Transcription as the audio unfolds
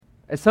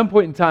At some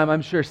point in time,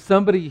 I'm sure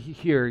somebody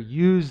here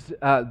used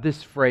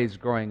this phrase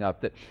growing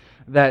up,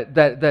 that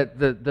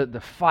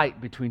the fight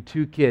between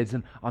two kids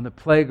and on the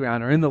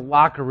playground or in the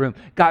locker room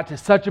got to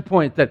such a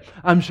point that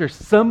I'm sure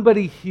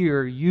somebody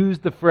here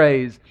used the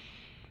phrase,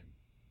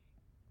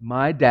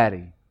 my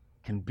daddy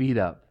can beat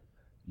up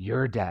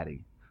your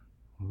daddy.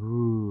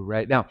 Ooh,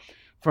 right. Now,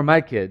 for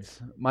my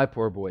kids, my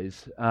poor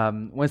boys,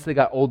 once they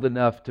got old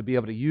enough to be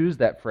able to use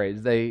that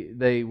phrase,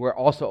 they were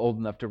also old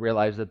enough to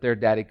realize that their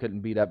daddy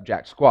couldn't beat up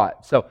jack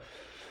squat. So,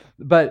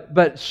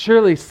 but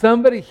surely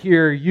somebody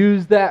here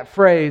used that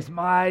phrase,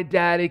 my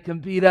daddy can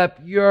beat up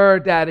your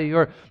daddy,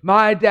 or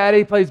my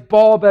daddy plays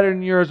ball better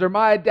than yours, or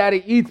my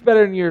daddy eats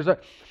better than yours.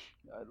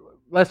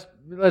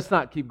 Let's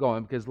not keep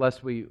going, because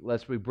lest we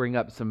bring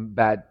up some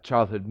bad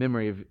childhood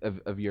memory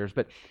of yours.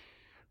 But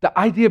the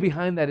idea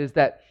behind that is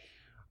that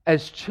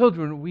as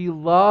children, we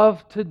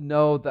love to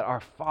know that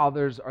our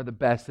fathers are the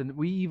best, and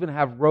we even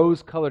have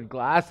rose-colored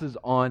glasses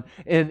on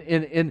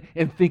in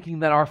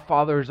thinking that our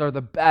fathers are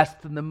the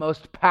best and the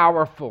most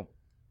powerful.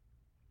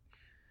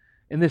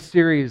 In this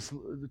series,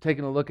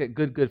 taking a look at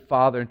Good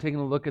Father and taking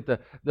a look at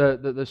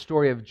the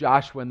story of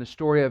Joshua and the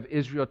story of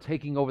Israel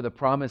taking over the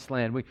Promised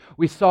Land,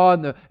 we saw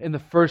in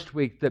the first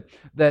week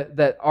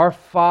that our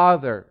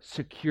Father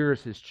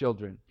secures His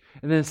children,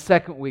 and then the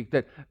second week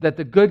that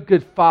the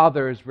Good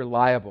Father is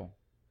reliable.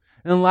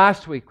 And then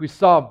last week we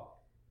saw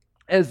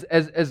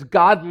as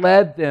God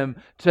led them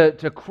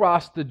to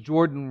cross the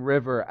Jordan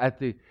River at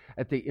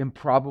the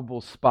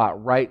improbable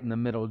spot right in the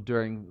middle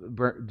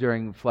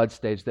during flood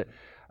stage, that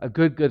a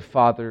good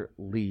Father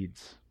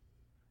leads.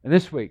 And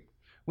this week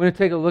we're going to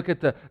take a look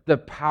at the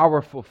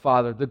powerful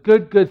Father, the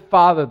good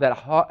Father that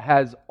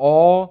has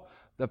all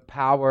the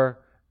power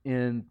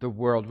in the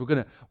world.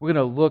 We're going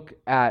to look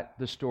at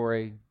the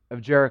story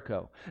of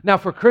Jericho. Now,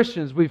 for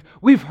Christians,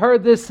 we've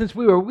heard this since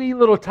we were wee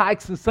little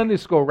tykes in Sunday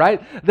school,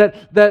 right?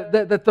 That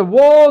the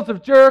walls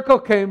of Jericho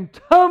came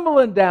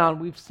tumbling down.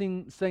 We've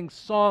sang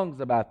songs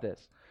about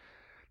this.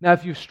 Now,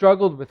 if you've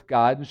struggled with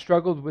God and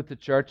struggled with the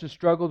church and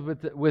struggled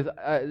with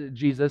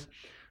Jesus,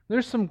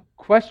 there's some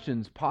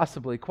questions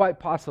quite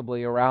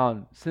possibly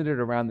centered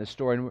around this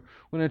story, and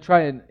we're going to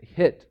try and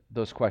hit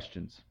those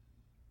questions.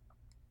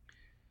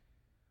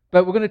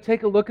 But we're going to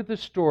take a look at the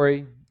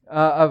story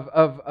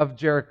of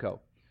Jericho.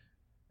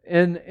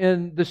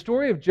 And the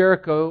story of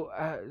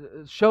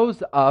Jericho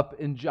shows up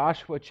in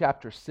Joshua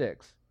chapter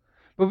 6.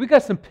 But we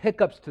got some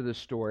pickups to the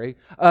story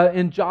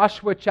in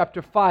Joshua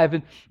chapter 5.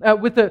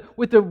 And with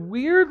a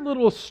weird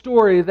little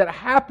story that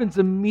happens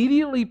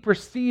immediately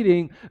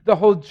preceding the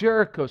whole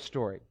Jericho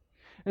story.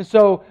 And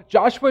so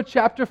Joshua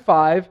chapter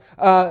 5,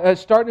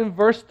 starting in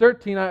verse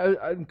 13,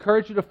 I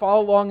encourage you to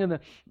follow along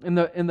in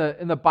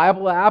the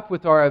Bible app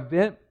with our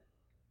event.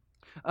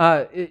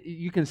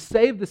 You can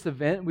save this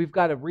event. We've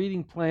got a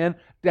reading plan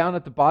down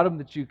at the bottom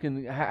that you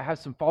can have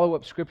some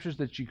follow-up scriptures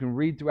that you can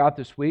read throughout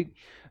this week.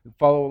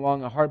 Follow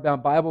along a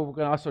hardbound Bible. We're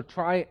going to also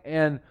try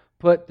and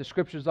put the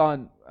scriptures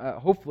on,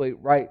 hopefully,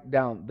 right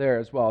down there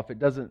as well. If it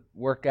doesn't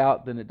work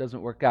out, then it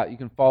doesn't work out. You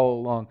can follow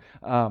along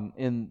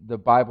in the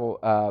Bible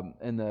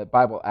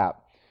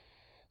app.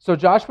 So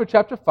Joshua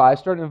chapter 5,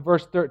 starting in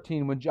verse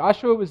 13, when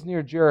Joshua was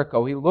near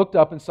Jericho, he looked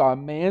up and saw a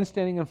man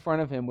standing in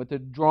front of him with a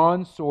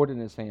drawn sword in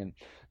his hand.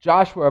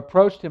 Joshua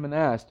approached him and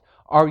asked,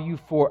 "Are you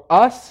for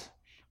us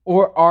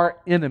or our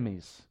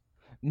enemies?"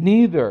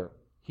 "Neither,"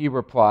 he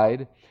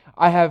replied.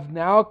 "I have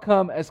now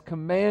come as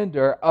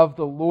commander of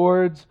the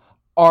Lord's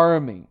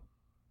army."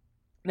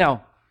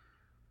 Now,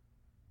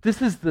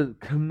 this is the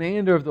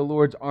commander of the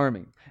Lord's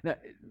army. Now,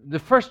 the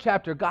first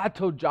chapter, God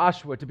told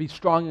Joshua to be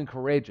strong and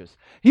courageous.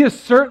 He is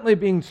certainly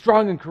being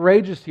strong and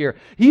courageous here.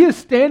 He is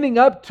standing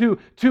up to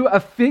a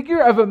figure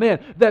of a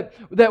man that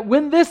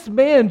when this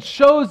man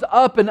shows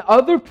up in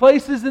other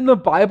places in the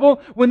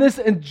Bible, when this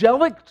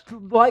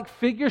angelic-like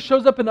figure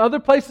shows up in other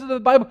places of the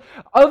Bible,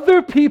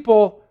 other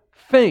people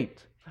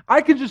faint. I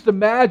can just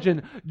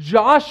imagine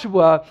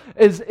Joshua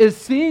is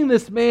seeing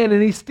this man,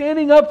 and he's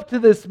standing up to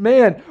this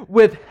man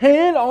with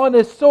hand on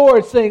his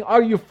sword saying,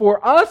 "Are you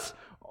for us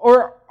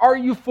or are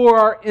you for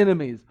our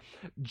enemies?"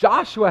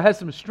 Joshua has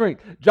some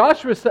strength.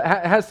 Joshua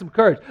has some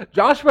courage.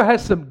 Joshua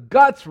has some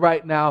guts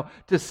right now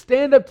to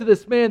stand up to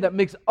this man that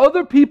makes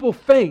other people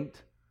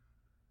faint.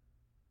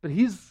 But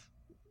he's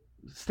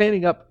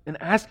standing up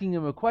and asking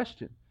him a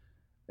question.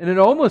 And it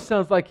almost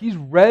sounds like he's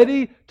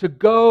ready to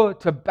go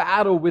to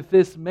battle with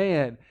this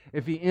man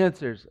if he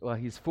answers,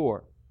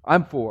 well,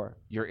 I'm for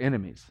your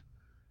enemies.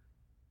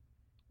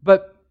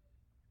 But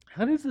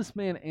how does this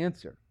man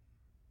answer?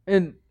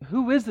 And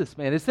who is this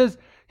man? It says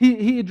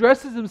he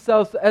addresses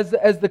himself as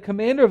the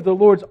commander of the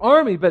Lord's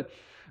army, but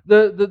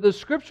the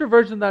scripture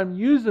version that I'm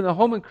using, the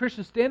Holman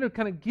Christian Standard,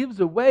 kind of gives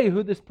away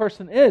who this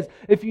person is.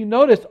 If you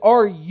notice,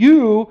 "Are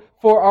you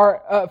for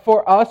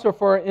us or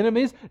for our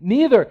enemies?"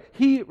 "Neither,"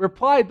 he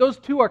replied. Those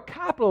two are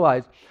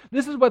capitalized.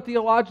 This is what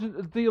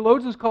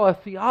theologians call a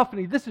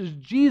theophany. This is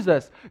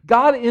Jesus,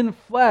 God in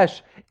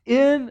flesh,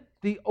 in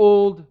the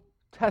Old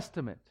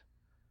Testament.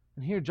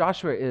 And here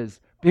Joshua is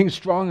being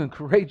strong and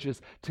courageous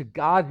to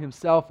God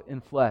himself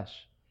in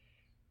flesh.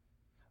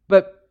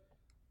 But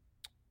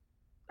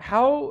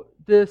how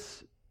the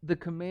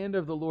commander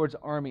of the Lord's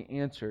army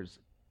answers,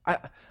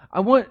 I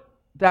want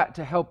that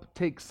to help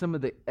take some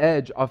of the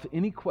edge off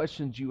any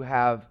questions you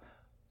have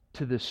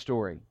to this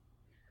story.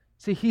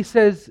 See, he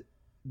says,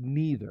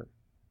 neither.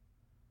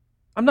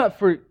 I'm not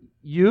for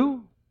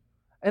you,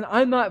 and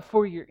I'm not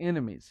for your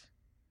enemies.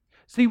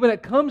 See, when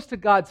it comes to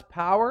God's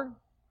power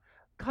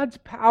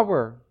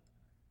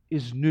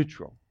is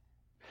neutral.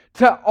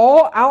 To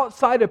all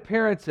outside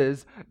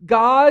appearances,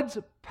 God's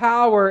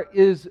power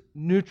is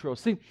neutral.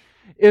 See,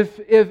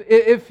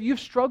 if you've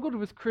struggled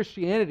with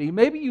Christianity,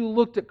 maybe you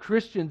looked at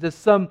Christians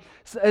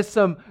as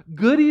some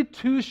goody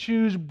two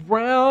shoes,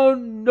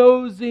 brown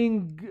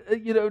nosing,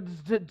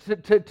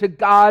 to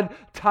God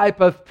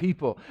type of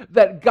people.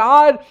 That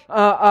God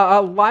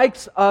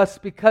likes us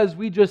because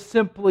we just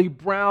simply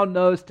brown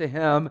nose to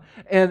Him,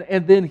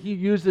 and then He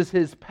uses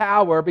His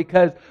power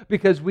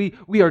because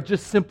we are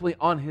just simply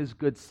on His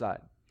good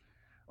side.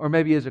 Or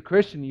maybe as a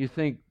Christian, you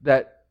think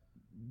that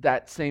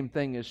same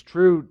thing is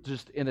true,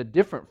 just in a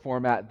different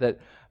format. That,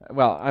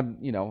 well,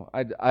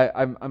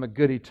 I'm a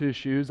goody two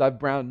shoes. I've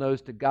brown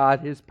nosed to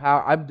God, His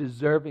power. I'm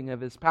deserving of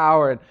His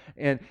power,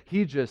 and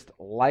He just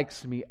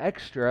likes me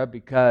extra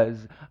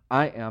because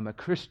I am a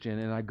Christian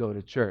and I go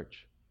to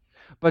church.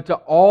 But to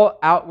all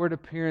outward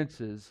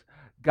appearances,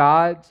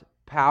 God's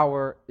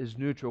power is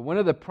neutral. One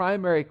of the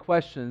primary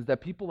questions that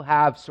people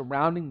have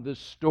surrounding this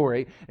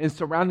story and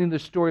surrounding the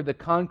story of the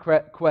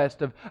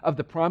conquest of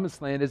the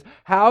Promised Land is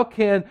how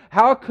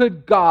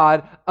could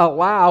God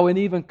allow and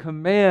even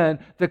command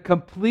the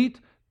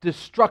complete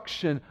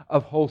destruction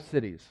of whole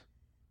cities?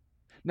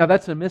 Now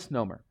that's a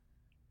misnomer.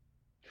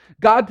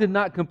 God did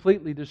not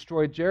completely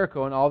destroy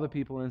Jericho and all the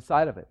people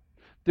inside of it.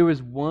 There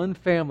was one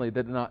family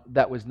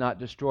that was not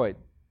destroyed.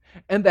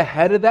 And the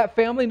head of that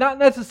family, not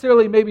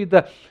necessarily maybe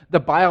the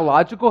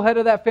biological head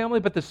of that family,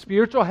 but the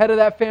spiritual head of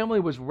that family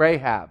was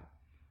Rahab,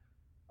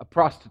 a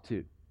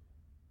prostitute.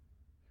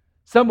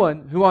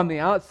 Someone who on the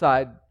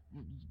outside,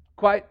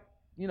 quite,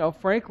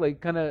 frankly,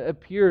 kind of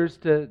appears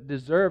to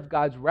deserve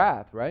God's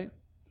wrath, right?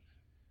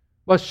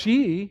 Well,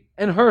 she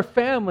and her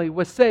family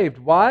was saved.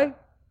 Why?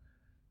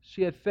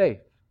 She had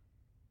faith.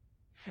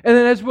 And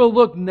then as we'll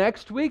look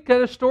next week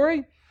at a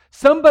story,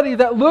 somebody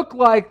that looked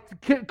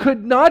like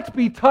could not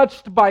be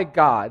touched by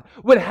God,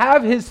 would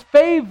have His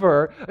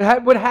favor,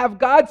 would have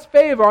God's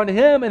favor on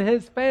him and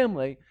his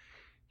family.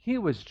 He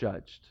was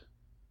judged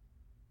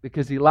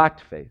because he lacked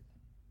faith.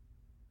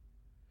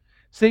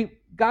 See,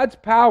 God's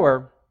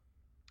power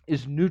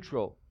is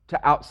neutral to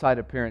outside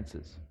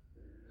appearances.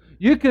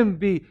 You can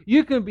be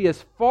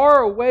as far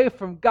away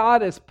from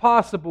God as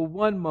possible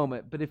one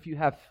moment, but if you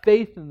have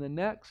faith in the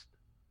next,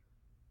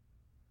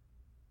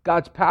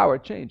 God's power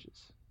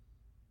changes.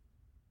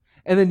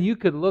 And then you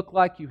could look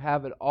like you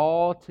have it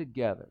all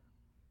together.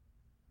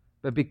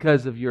 But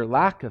because of your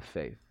lack of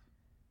faith,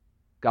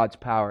 God's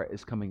power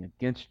is coming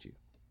against you.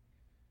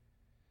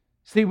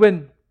 See,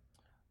 when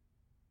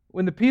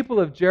the people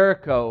of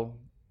Jericho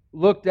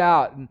looked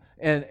out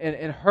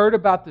and heard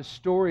about the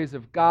stories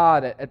of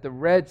God at the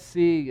Red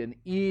Sea and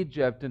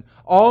Egypt and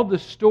all the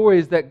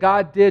stories that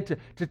God did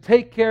to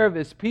take care of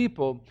His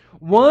people,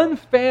 one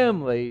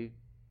family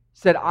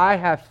said, I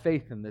have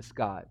faith in this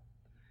God.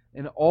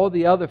 And all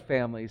the other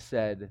families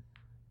said,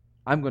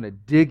 I'm going to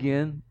dig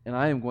in and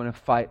I am going to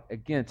fight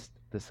against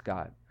this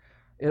God.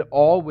 It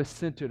all was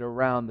centered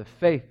around the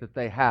faith that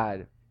they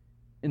had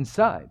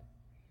inside,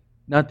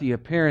 not the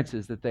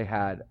appearances that they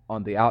had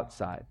on the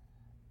outside.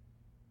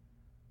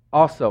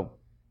 Also,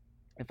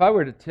 if I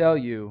were to tell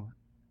you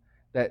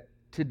that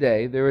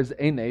today there is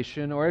a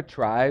nation or a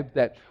tribe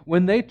that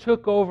when they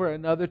took over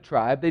another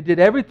tribe, they did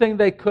everything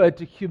they could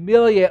to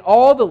humiliate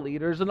all the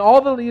leaders and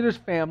all the leaders'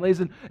 families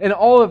and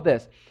all of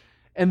this.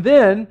 And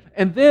then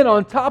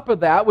on top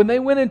of that, when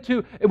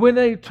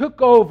they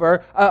took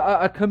over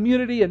a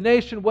community, a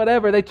nation,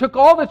 whatever, they took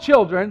all the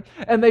children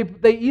and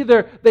they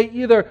either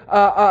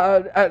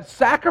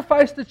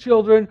sacrificed the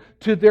children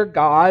to their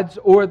gods,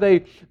 or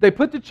they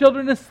put the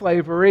children in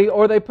slavery,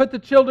 or they put the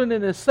children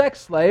in a sex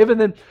slave,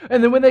 and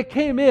then when they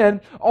came in,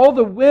 all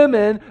the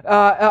women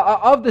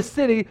of the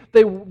city,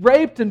 they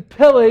raped and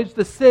pillaged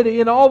the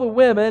city and all the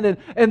women,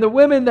 and the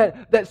women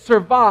that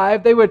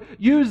survived, they would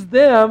use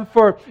them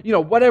for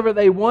whatever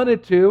they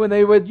wanted to, and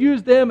they would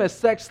use them as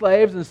sex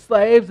slaves and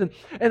slaves.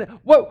 And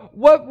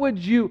what would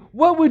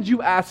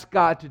you ask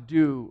God to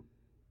do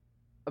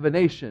of a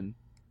nation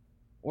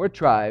or a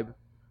tribe?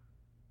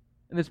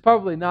 And it's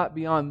probably not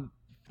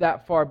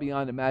that far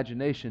beyond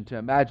imagination to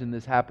imagine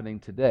this happening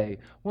today.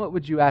 What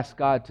would you ask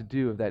God to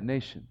do of that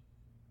nation,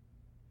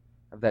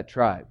 of that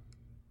tribe?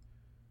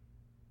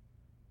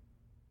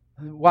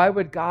 Why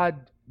would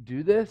God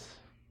do this?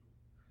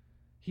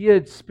 He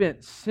had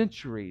spent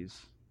centuries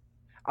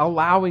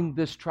allowing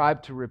this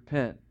tribe to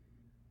repent.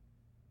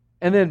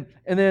 And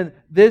then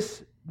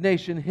this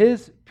nation,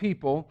 His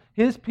people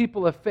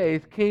of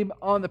faith, came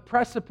on the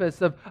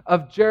precipice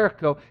of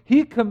Jericho.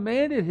 He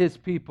commanded His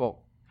people.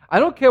 I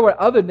don't care what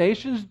other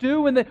nations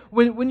do.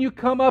 When you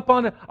come up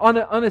on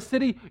a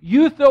city,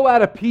 you throw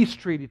out a peace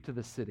treaty to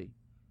the city.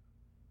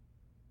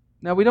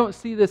 Now, we don't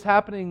see this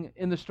happening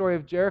in the story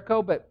of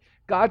Jericho, but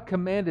God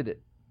commanded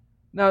it.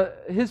 Now,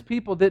 his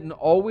people didn't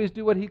always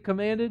do what he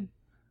commanded,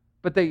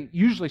 but they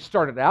usually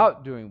started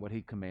out doing what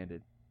he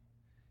commanded.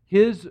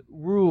 His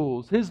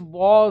rules, his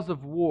laws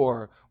of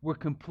war were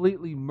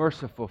completely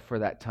merciful for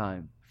that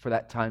time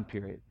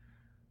period.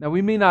 Now,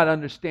 we may not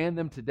understand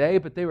them today,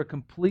 but they were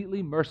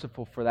completely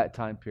merciful for that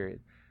time period.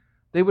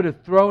 They would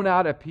have thrown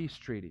out a peace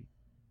treaty.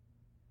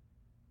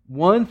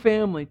 One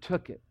family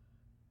took it,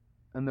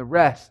 and the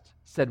rest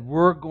said,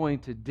 we're going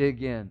to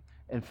dig in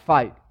and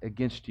fight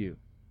against you.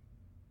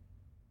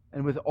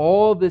 And with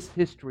all this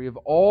history of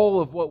all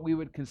of what we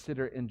would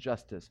consider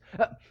injustice,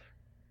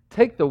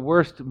 take the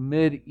worst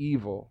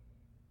medieval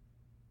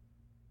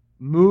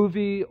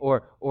movie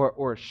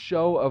or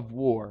show of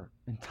war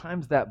and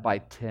times that by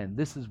 10.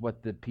 This is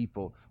what the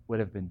people would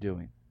have been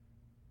doing.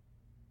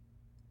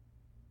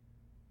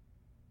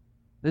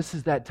 This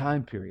is that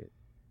time period.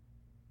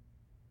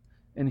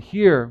 And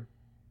here,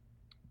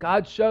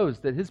 God shows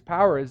that his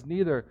power is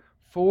neither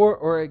for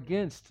or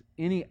against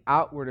any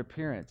outward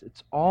appearance.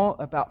 It's all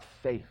about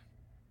faith.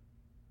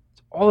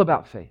 It's all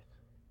about faith.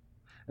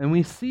 And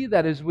we see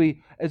that as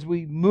we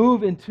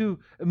move into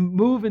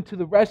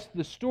the rest of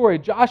the story.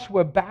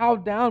 Joshua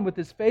bowed down with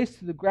his face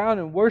to the ground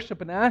in worship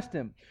and asked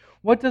him,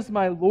 "What does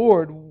my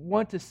Lord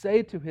want to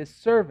say to his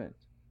servant?"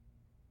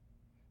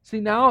 See,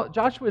 now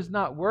Joshua is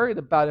not worried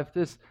about if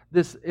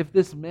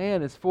this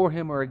man is for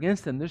him or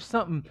against him. There's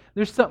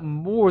something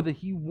more that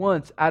he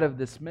wants out of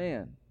this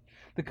man.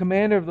 The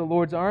commander of the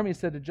Lord's army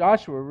said to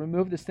Joshua,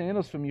 "Remove the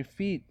sandals from your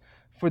feet,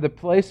 for the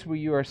place where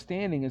you are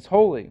standing is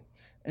holy."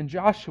 And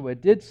Joshua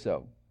did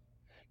so.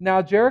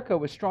 Now Jericho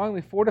was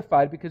strongly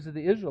fortified because of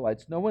the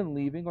Israelites, no one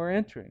leaving or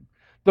entering.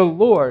 The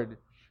Lord,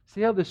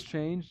 see how this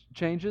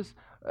changes?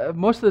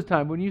 Most of the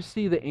time, when you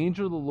see the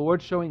angel of the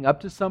Lord showing up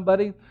to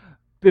somebody,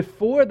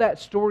 before that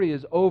story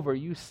is over,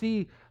 you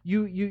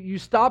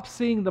stop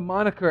seeing the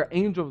moniker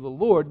angel of the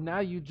Lord. Now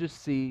you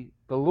just see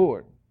the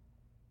Lord.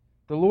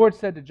 The Lord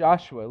said to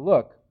Joshua,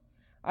 "Look,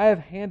 I have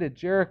handed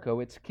Jericho,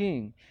 its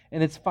king,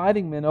 and its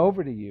fighting men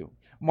over to you.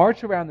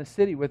 March around the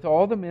city with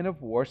all the men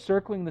of war,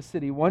 circling the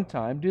city one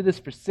time. Do this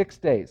for 6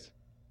 days.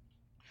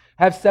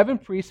 Have 7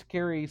 priests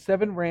carry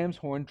 7 ram's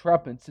horn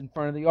trumpets in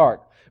front of the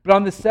ark. But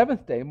on the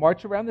 7th day,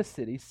 march around the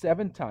city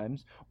 7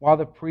 times while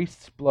the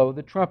priests blow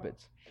the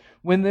trumpets.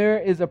 When there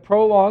is a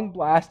prolonged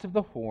blast of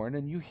the horn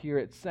and you hear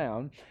it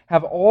sound,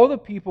 have all the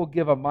people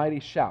give a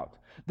mighty shout.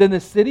 Then the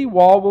city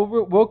wall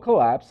will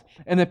collapse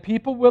and the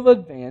people will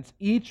advance,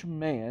 each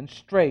man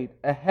straight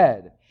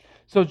ahead."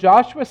 So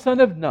Joshua son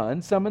of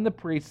Nun summoned the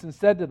priests and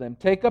said to them,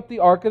 "Take up the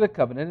ark of the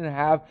covenant and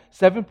have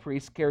 7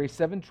 priests carry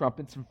 7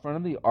 trumpets in front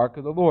of the ark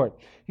of the Lord."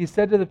 He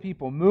said to the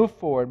people, "Move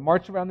forward,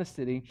 march around the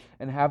city,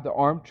 and have the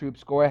armed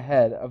troops go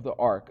ahead of the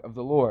ark of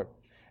the Lord."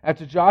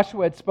 After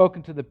Joshua had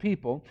spoken to the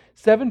people,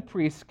 7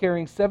 priests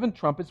carrying 7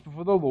 trumpets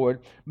before the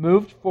Lord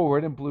moved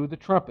forward and blew the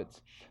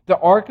trumpets. The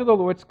ark of the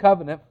Lord's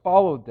covenant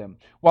followed them.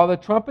 While the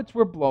trumpets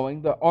were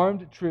blowing, the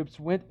armed troops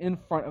went in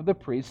front of the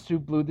priests who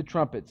blew the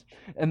trumpets,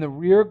 and the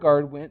rear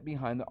guard went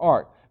behind the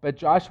ark. But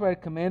Joshua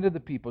had commanded the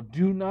people,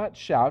 "Do not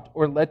shout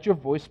or let your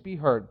voice be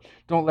heard.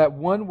 Don't let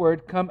one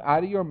word come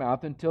out of your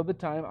mouth until the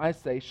time I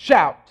say,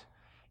 'Shout!'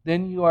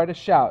 Then you are to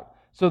shout."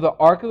 So the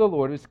ark of the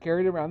Lord was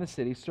carried around the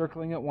city,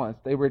 circling it once.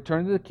 They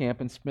returned to the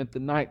camp and spent the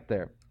night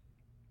there.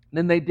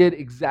 Then they did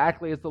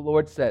exactly as the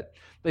Lord said.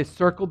 They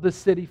circled the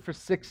city for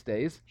 6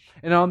 days,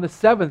 and on the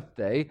 7th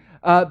day,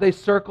 they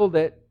circled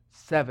it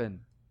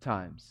 7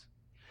 times.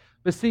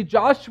 But see,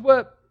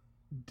 Joshua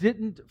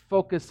didn't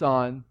focus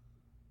on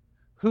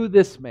who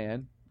this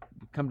man,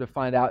 come to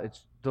find out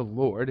it's the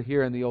Lord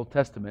here in the Old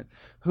Testament,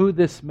 who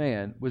this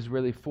man was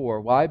really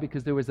for. Why?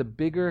 Because there was a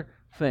bigger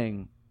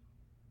thing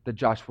that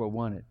Joshua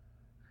wanted.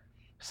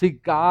 See,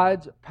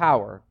 God's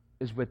power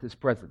is with his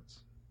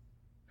presence.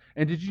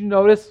 And did you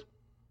notice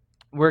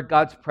where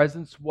God's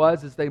presence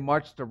was as they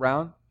marched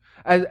around?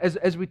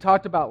 As we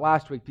talked about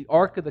last week, the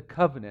Ark of the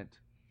Covenant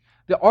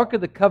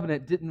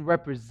didn't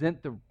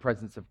represent the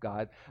presence of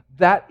God.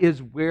 That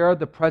is where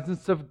the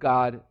presence of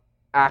God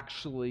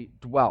actually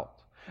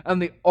dwelt. And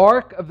the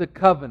Ark of the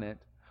Covenant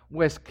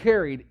was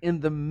carried in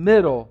the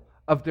middle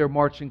of their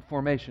marching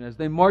formation. As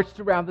they marched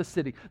around the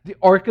city, the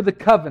Ark of the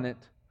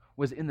Covenant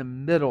was in the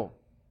middle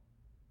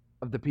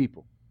of the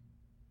people.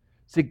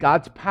 See,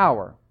 God's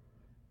power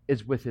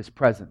is with his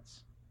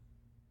presence.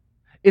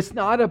 It's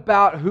not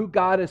about who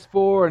God is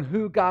for and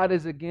who God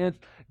is against.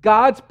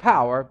 God's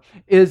power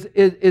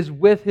is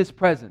with his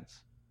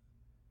presence.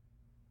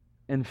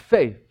 And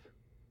faith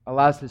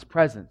allows his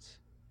presence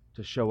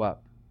to show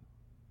up.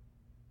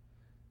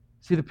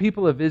 See, the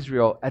people of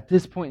Israel at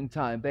this point in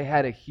time, they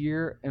had a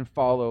hear and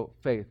follow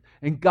faith.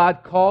 And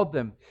God called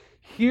them,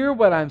 "Hear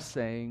what I'm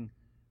saying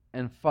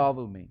and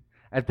follow me."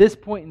 At this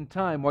point in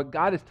time, what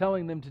God is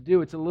telling them to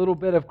do, it's a little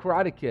bit of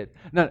Karate Kid.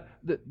 No,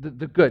 the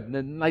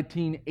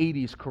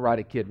 1980s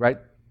Karate Kid, right?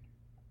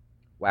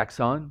 Wax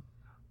on,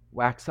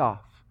 wax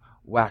off,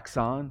 wax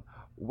on,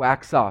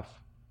 wax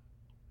off.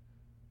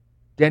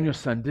 Daniel's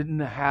son didn't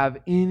have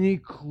any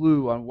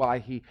clue on why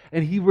he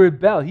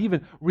rebelled. He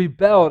even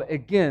rebelled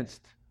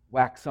against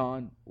wax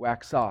on,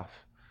 wax off.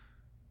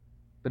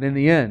 But in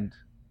the end,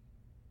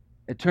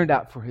 it turned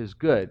out for his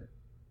good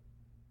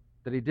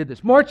that he did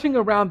this. Marching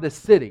around the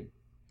city,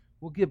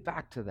 we'll get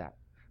back to that.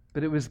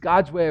 But it was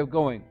God's way of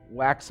going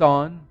wax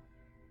on,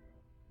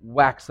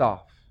 wax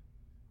off.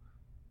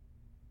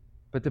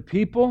 But the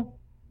people,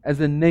 as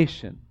a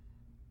nation,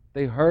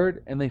 they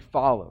heard and they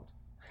followed.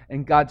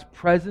 And God's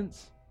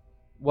presence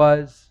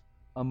was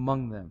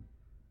among them.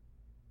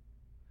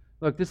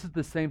 Look, this is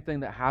the same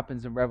thing that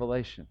happens in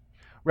Revelation.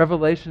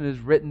 Revelation is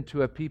written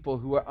to a people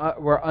who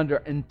were under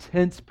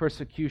intense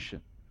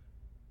persecution.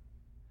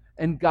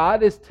 And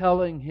God is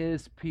telling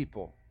His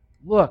people,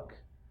 look,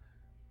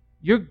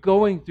 you're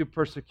going through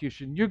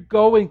persecution. You're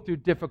going through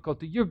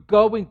difficulty. You're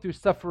going through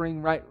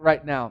suffering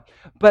right now.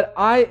 But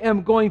I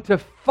am going to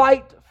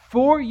fight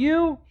for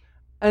you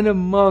and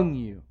among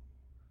you.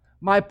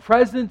 My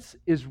presence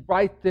is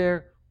right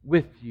there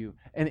with you.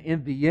 And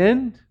in the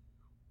end,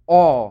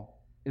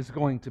 all is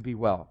going to be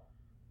well.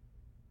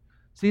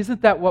 See,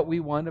 isn't that what we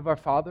want of our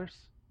fathers?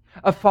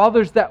 Of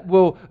fathers that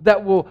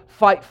will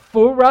fight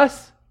for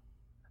us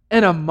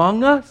and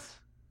among us?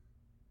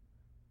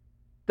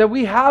 That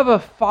we have a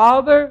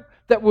Father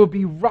that will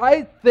be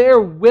right there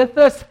with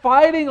us,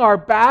 fighting our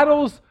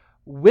battles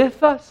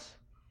with us?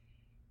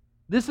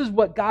 This is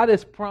what God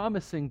is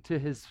promising to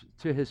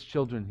His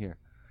children here.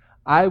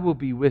 I will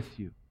be with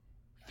you.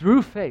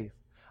 Through faith,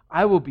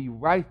 I will be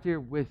right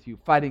there with you,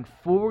 fighting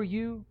for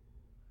you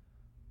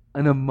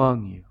and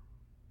among you.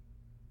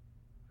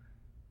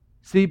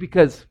 See,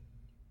 because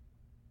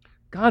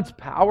God's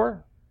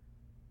power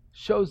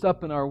shows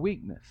up in our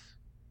weakness.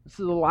 This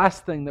is the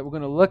last thing that we're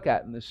going to look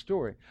at in this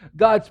story.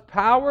 God's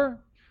power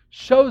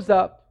shows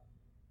up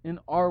in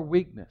our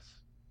weakness.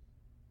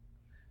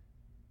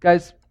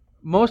 Guys,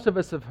 most of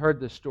us have heard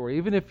this story.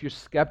 Even if you're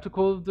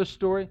skeptical of the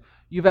story,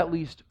 you've at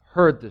least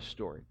heard this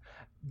story.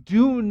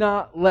 Do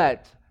not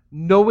let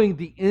knowing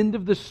the end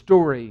of the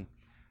story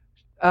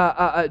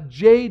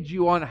jade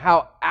you on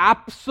how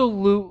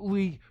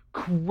absolutely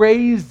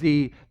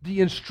crazy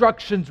the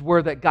instructions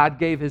were that God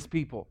gave His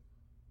people.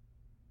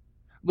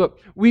 Look,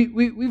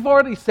 we've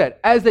already said,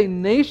 as a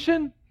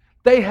nation,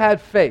 they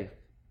had faith.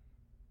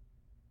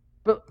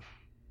 But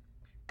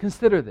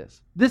consider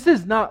this. This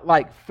is not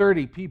like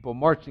 30 people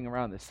marching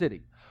around the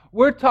city.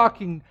 We're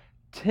talking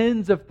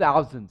tens of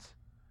thousands.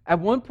 At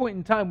one point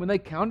in time, when they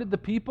counted the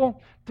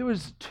people, there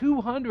was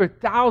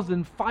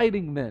 200,000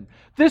 fighting men.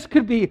 This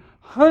could be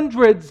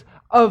hundreds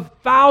of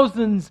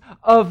thousands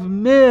of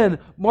men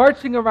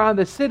marching around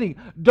the city.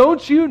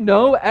 Don't you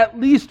know at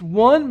least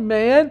one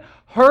man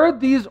heard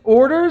these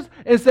orders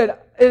and said,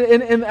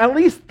 and at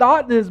least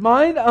thought in his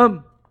mind,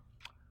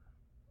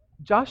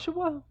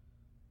 Joshua,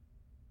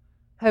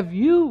 have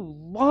you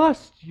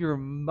lost your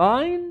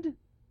mind?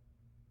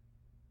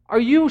 Are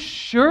you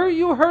sure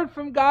you heard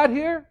from God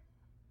here?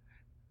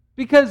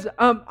 Because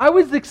I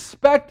was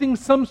expecting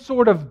some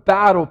sort of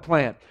battle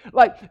plan.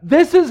 Like,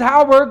 this is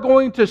how we're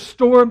going to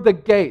storm the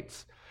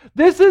gates.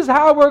 This is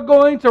how we're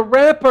going to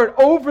rampart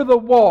over the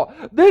wall.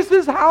 This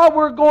is how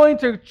we're going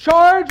to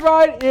charge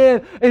right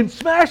in and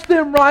smash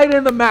them right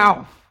in the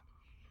mouth.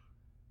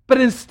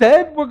 But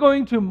instead, we're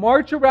going to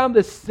march around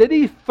the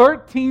city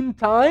 13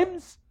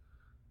 times?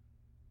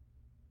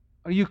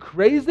 Are you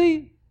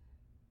crazy?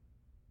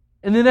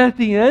 And then at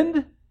the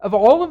end of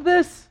all of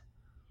this,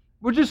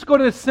 we're just going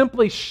to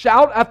simply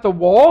shout at the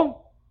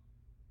wall?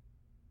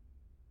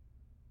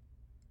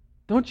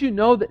 Don't you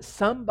know that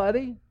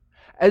somebody,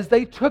 as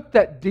they took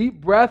that deep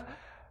breath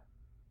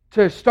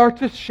to start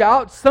to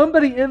shout,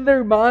 somebody in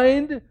their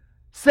mind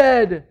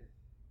said,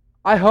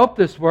 I hope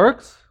this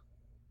works.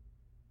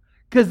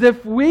 Because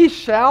if we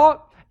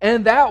shout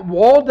and that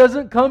wall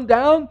doesn't come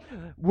down,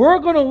 we're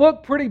going to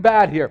look pretty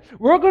bad here.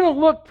 We're going to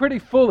look pretty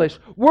foolish.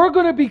 We're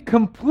going to be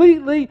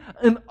completely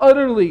and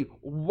utterly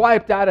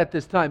wiped out at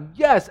this time.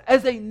 Yes,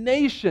 as a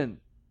nation,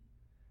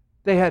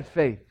 they had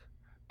faith.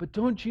 But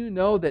don't you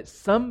know that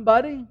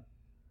somebody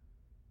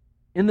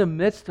in the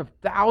midst of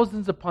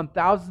thousands upon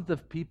thousands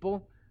of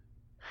people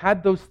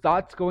had those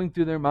thoughts going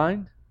through their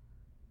mind?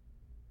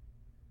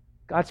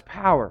 God's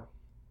power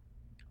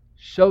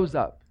shows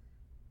up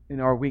in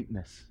our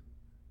weakness.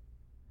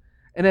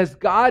 And as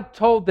God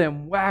told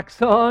them,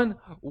 wax on,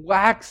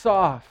 wax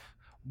off,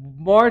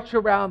 march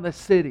around the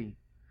city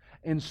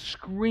and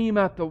scream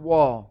at the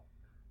wall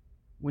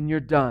when you're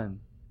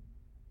done.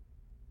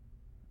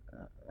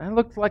 That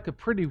looked like a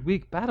pretty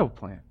weak battle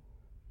plan.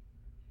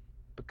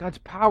 But God's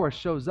power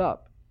shows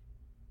up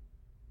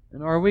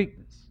in our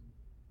weakness.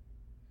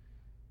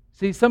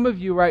 See, some of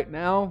you right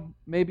now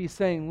may be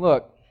saying,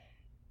 look,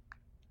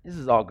 this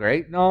is all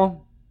great,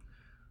 no,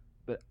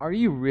 but are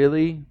you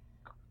really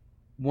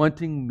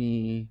wanting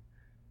me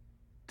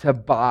to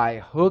buy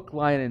hook,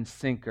 line, and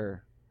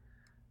sinker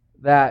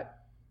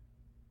that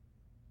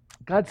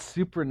God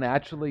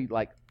supernaturally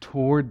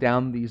tore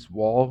down these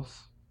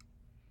walls?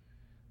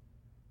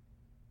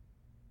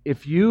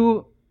 If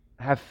you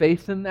have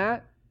faith in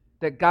that,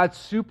 that God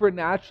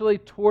supernaturally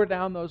tore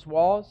down those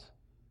walls?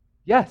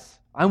 Yes,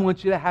 I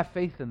want you to have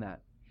faith in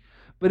that.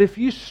 But if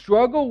you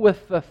struggle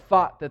with the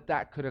thought that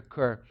that could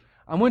occur,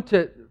 I want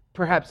to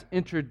perhaps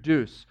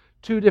introduce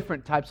two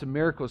different types of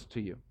miracles to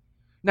you.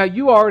 Now,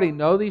 you already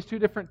know these two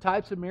different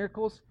types of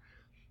miracles,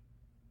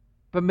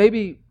 but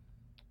maybe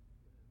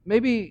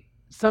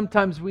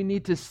sometimes we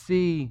need to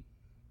see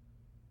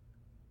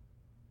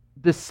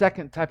the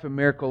second type of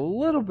miracle a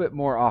little bit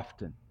more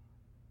often.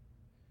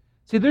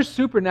 See, there's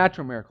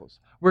supernatural miracles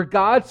where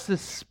God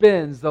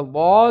suspends the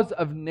laws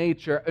of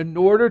nature in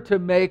order to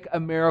make a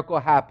miracle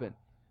happen.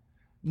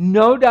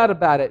 No doubt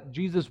about it,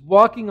 Jesus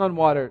walking on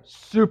water,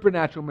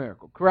 supernatural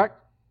miracle,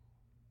 correct?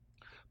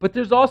 But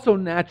there's also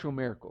natural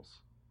miracles.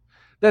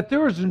 That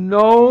there is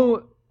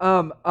no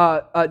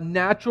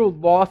natural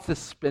law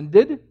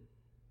suspended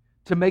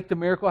to make the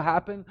miracle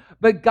happen,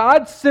 but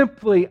God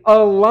simply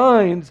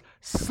aligns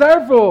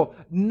several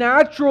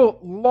natural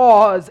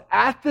laws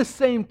at the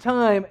same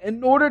time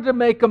in order to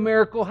make a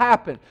miracle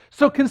happen.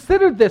 So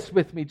consider this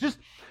with me.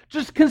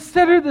 Just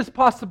consider this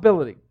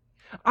possibility.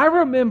 I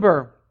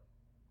remember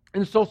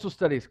in social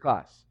studies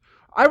class,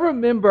 I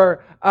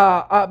remember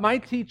my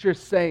teacher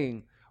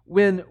saying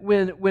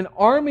when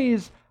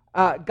armies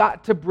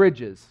got to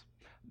bridges,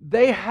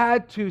 they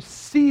had to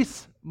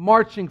cease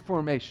marching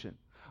formation.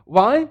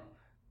 Why?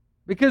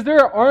 Because there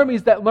are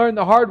armies that learn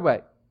the hard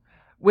way.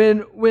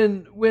 When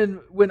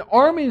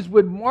armies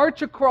would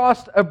march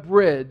across a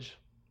bridge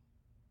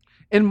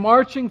in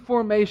marching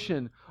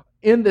formation,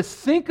 in the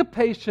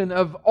syncopation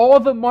of all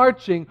the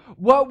marching,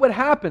 what would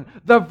happen?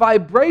 The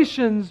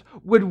vibrations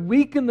would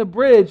weaken the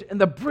bridge and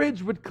the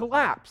bridge would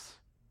collapse.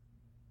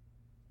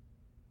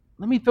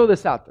 Let me throw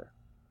this out there.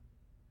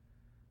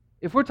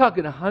 If we're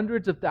talking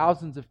hundreds of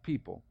thousands of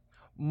people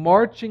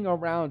marching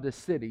around a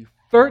city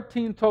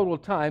 13 total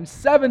times,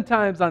 7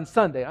 times on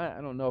Sunday. I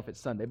don't know if it's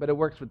Sunday, but it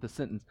works with the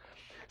sentence.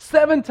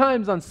 7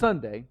 times on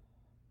Sunday.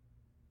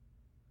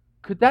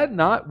 Could that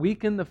not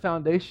weaken the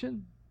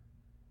foundation?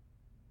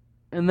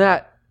 And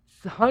that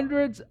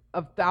hundreds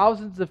of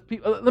thousands of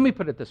people... Let me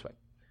put it this way.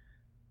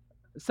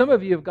 Some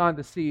of you have gone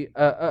to see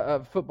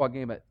a football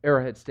game at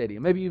Arrowhead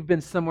Stadium. Maybe you've been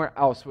somewhere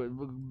else with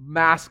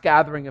mass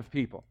gathering of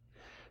people.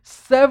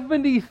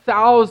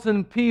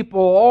 70,000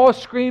 people all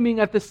screaming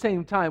at the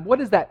same time. What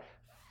does that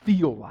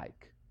feel like?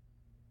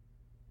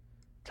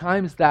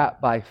 Times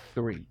that by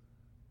 3.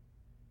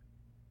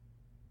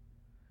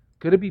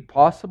 Could it be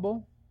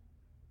possible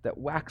that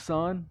wax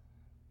on,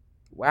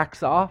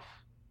 wax off,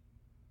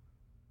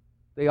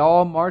 they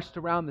all marched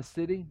around the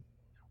city,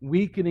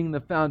 weakening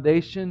the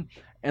foundation,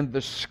 and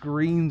the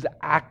screens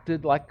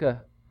acted like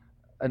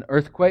an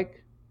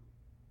earthquake,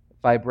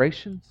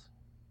 vibrations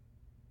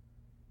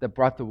that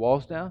brought the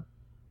walls down?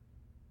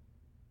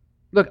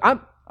 Look,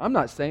 I'm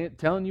not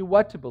telling you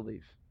what to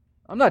believe.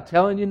 I'm not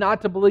telling you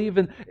not to believe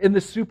in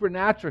the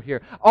supernatural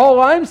here. All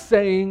I'm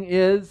saying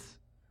is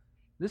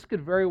this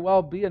could very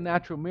well be a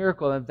natural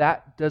miracle, and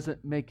that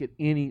doesn't make it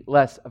any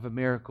less of a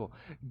miracle.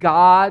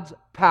 God's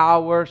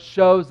power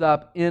shows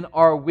up in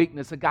our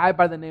weakness. A guy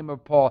by the name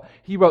of Paul,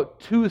 he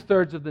wrote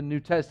 2/3 of the New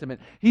Testament.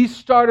 He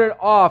started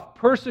off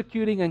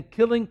persecuting and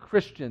killing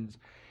Christians.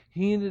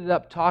 He ended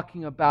up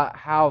talking about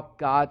how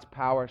God's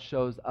power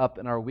shows up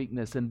in our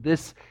weakness. And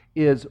this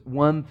is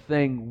one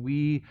thing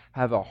we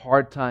have a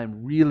hard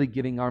time really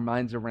getting our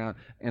minds around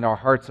and our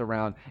hearts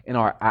around and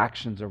our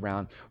actions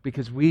around,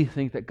 because we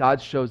think that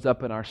God shows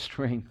up in our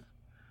strength.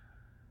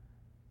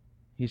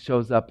 He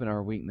shows up in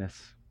our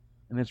weakness.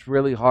 And it's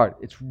really hard.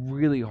 It's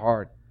really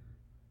hard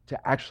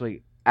to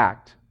actually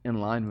act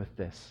in line with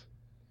this.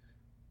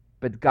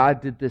 But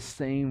God did the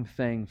same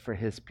thing for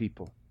His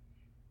people.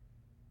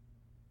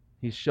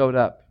 He showed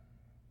up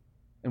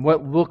in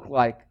what looked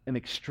like an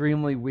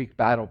extremely weak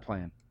battle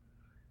plan.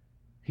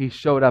 He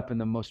showed up in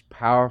the most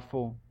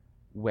powerful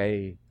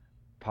way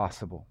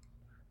possible,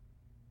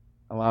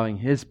 allowing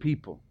His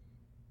people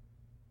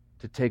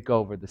to take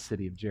over the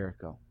city of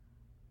Jericho.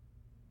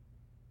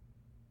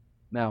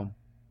 Now,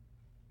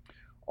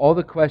 all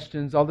the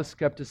questions, all the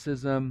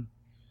skepticism,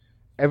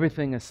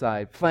 everything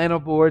aside, flannel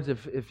boards,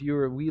 if you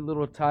were a wee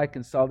little tyke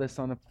and saw this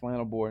on a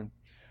flannel board,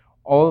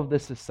 all of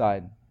this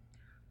aside,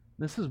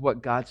 this is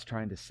what God's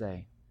trying to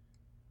say.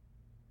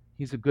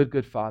 He's a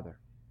good Father.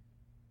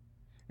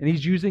 And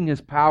He's using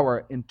His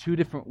power in 2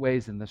 different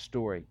ways in this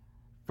story.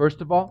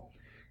 First of all,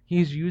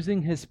 He's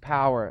using His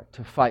power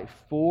to fight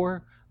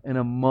for and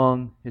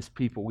among His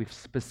people. We've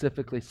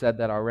specifically said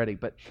that already,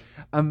 but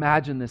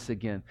imagine this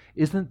again.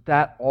 Isn't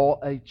that all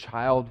a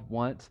child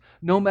wants?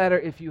 No matter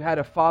if you had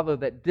a father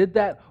that did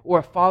that or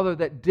a father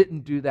that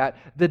didn't do that,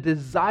 the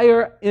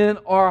desire in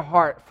our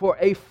heart for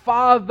a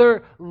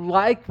father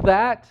like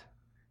that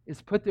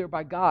is put there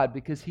by God,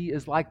 because He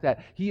is like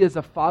that. He is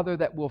a Father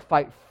that will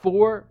fight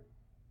for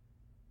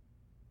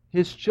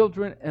His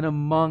children and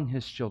among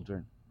His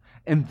children.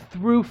 And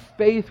through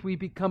faith we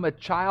become a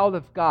child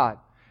of God.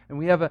 And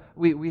we have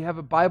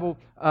a Bible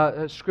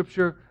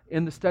scripture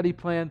in the study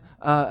plan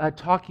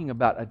talking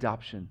about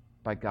adoption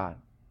by God.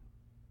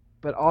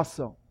 But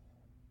also,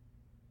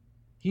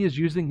 He is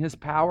using His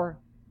power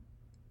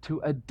to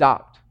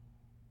adopt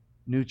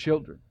new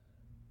children.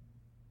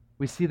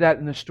 We see that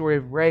in the story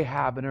of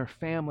Rahab and her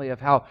family, of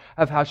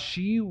how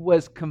she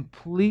was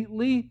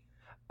completely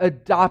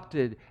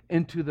adopted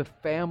into the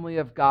family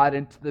of God,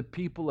 into the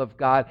people of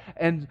God,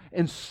 and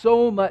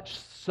so much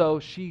so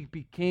she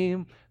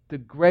became the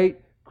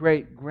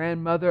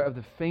great-great-grandmother of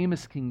the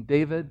famous King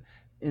David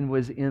and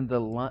was in the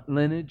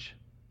lineage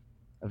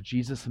of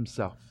Jesus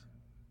himself.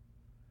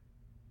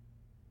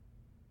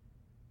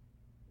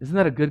 Isn't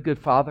that a good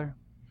father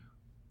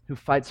who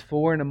fights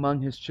for and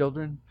among his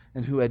children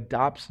and who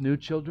adopts new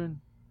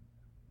children?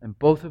 And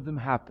both of them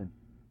happen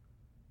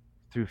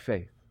through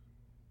faith.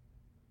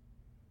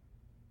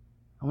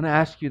 I want to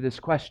ask you this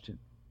question.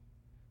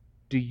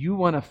 Do you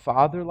want a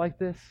father like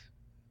this?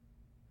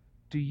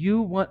 Do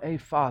you want a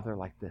father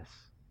like this?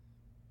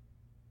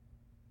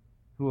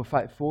 Who will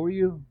fight for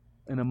you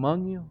and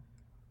among you,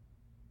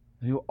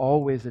 and who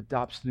always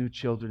adopts new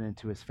children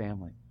into his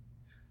family?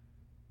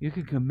 You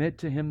can commit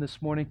to him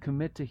this morning,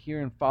 commit to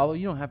hear and follow.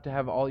 You don't have to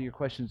have all your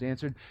questions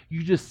answered.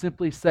 You just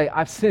simply say,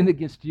 I've sinned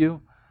against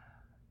you,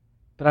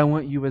 but I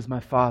want you as my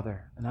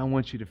father, and I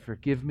want you to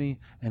forgive me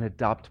and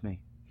adopt me.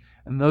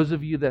 And those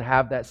of you that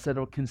have that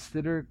settled,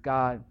 consider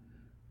God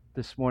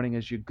this morning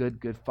as your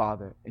good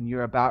father, and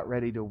you're about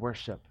ready to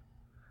worship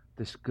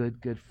this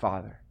good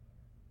father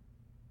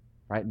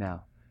right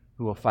now,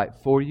 who will fight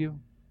for you,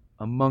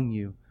 among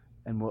you,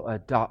 and will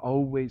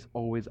always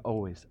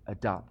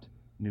adopt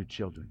new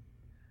children.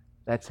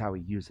 That's how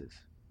he uses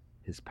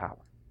his power.